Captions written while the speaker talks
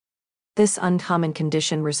This uncommon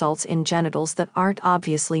condition results in genitals that aren't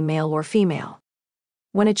obviously male or female.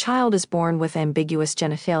 When a child is born with ambiguous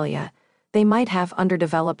genitalia, they might have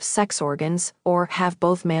underdeveloped sex organs or have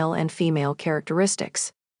both male and female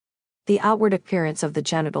characteristics. The outward appearance of the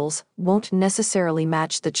genitals won't necessarily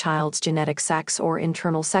match the child's genetic sex or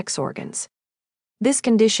internal sex organs. This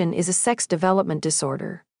condition is a sex development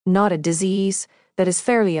disorder, not a disease, that is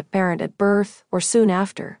fairly apparent at birth or soon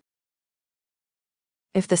after.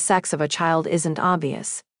 If the sex of a child isn't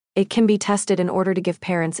obvious, it can be tested in order to give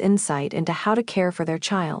parents insight into how to care for their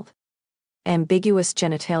child. Ambiguous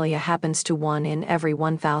genitalia happens to 1 in every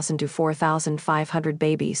 1,000 to 4,500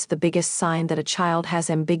 babies. The biggest sign that a child has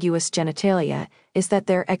ambiguous genitalia is that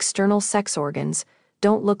their external sex organs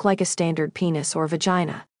don't look like a standard penis or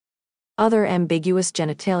vagina. Other ambiguous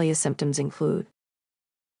genitalia symptoms include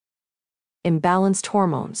imbalanced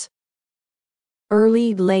hormones,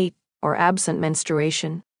 early, late, or absent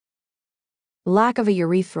menstruation, lack of a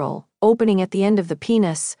urethral opening at the end of the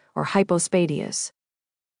penis or hypospadias.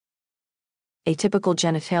 Atypical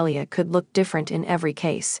genitalia could look different in every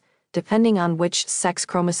case, depending on which sex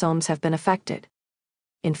chromosomes have been affected.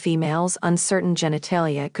 In females, uncertain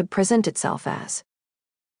genitalia could present itself as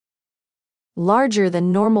larger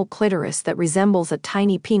than normal clitoris that resembles a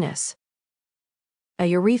tiny penis,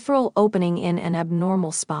 a urethral opening in an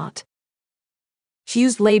abnormal spot,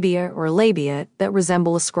 fused labia or labia that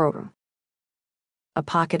resemble a scrotum, a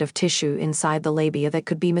pocket of tissue inside the labia that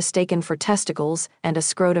could be mistaken for testicles, and a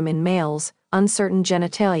scrotum in males. Uncertain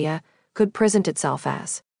genitalia could present itself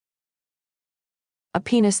as a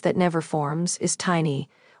penis that never forms, is tiny,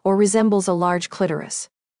 or resembles a large clitoris,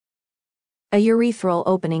 a urethral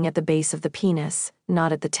opening at the base of the penis,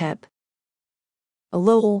 not at the tip, a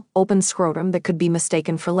low, open scrotum that could be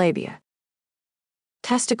mistaken for labia,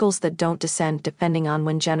 testicles that don't descend depending on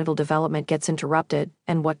when genital development gets interrupted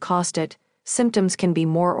and what caused it. Symptoms can be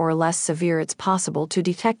more or less severe. It's possible to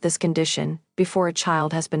detect this condition before a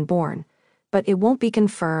child has been born, but it won't be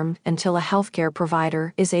confirmed until a healthcare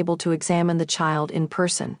provider is able to examine the child in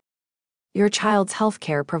person. Your child's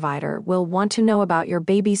healthcare provider will want to know about your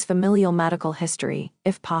baby's familial medical history,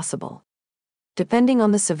 if possible. Depending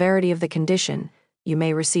on the severity of the condition, you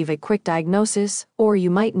may receive a quick diagnosis, or you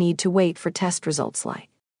might need to wait for test results like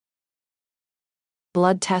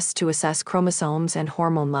blood tests to assess chromosomes and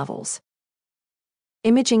hormone levels,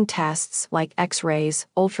 imaging tests like X-rays,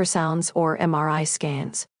 ultrasounds, or MRI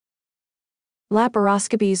scans,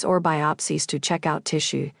 laparoscopies or biopsies to check out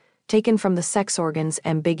tissue taken from the sex organs.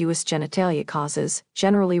 Ambiguous genitalia causes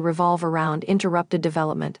generally revolve around interrupted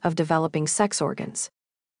development of developing sex organs.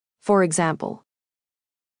 For example,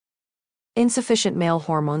 insufficient male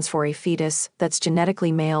hormones for a fetus that's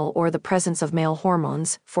genetically male, or the presence of male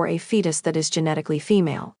hormones for a fetus that is genetically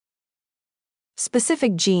female.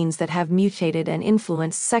 Specific genes that have mutated and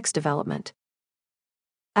influenced sex development.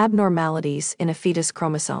 Abnormalities in a fetus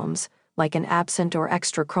chromosomes, like an absent or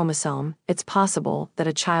extra chromosome. It's possible that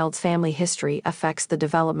a child's family history affects the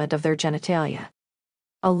development of their genitalia.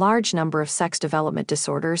 A large number of sex development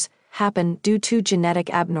disorders happen due to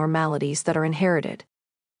genetic abnormalities that are inherited.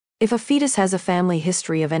 If a fetus has a family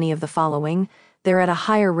history of any of the following, they're at a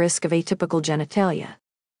higher risk of atypical genitalia: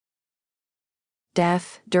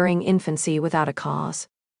 death during infancy without a cause,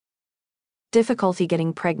 difficulty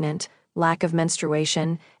getting pregnant, lack of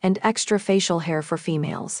menstruation, and extra facial hair for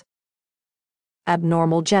females,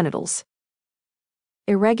 abnormal genitals,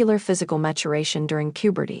 irregular physical maturation during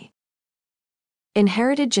puberty,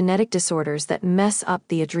 inherited genetic disorders that mess up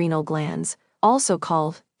the adrenal glands, also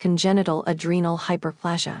called congenital adrenal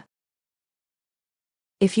hyperplasia.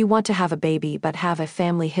 If you want to have a baby but have a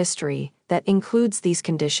family history that includes these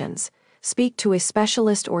conditions, speak to a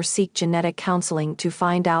specialist or seek genetic counseling to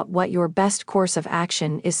find out what your best course of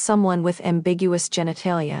action is. Someone with ambiguous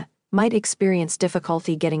genitalia might experience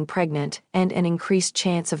difficulty getting pregnant and an increased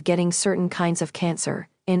chance of getting certain kinds of cancer,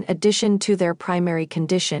 in addition to their primary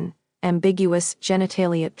condition. Ambiguous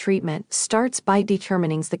genitalia treatment starts by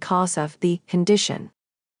determining the cause of the condition.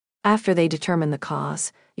 After they determine the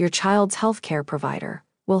cause, your child's healthcare provider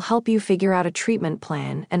will help you figure out a treatment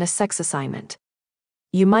plan and a sex assignment.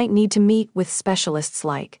 You might need to meet with specialists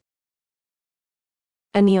like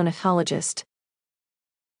a neonatologist,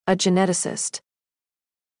 a geneticist,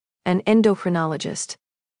 an endocrinologist,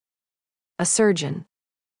 a surgeon,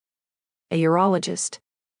 a urologist,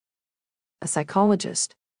 a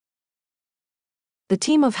psychologist. The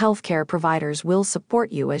team of healthcare providers will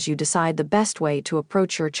support you as you decide the best way to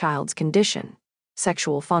approach your child's condition,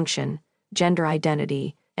 sexual function, gender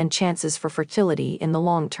identity, and chances for fertility in the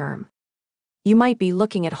long term. You might be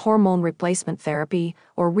looking at hormone replacement therapy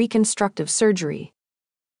or reconstructive surgery.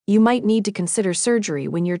 You might need to consider surgery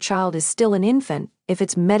when your child is still an infant if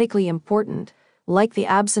it's medically important, like the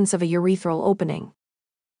absence of a urethral opening.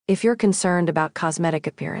 If you're concerned about cosmetic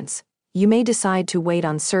appearance, you may decide to wait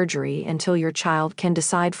on surgery until your child can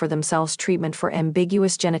decide for themselves. Treatment for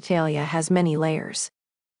ambiguous genitalia has many layers.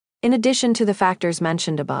 In addition to the factors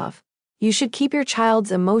mentioned above, you should keep your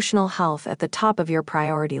child's emotional health at the top of your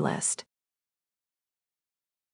priority list.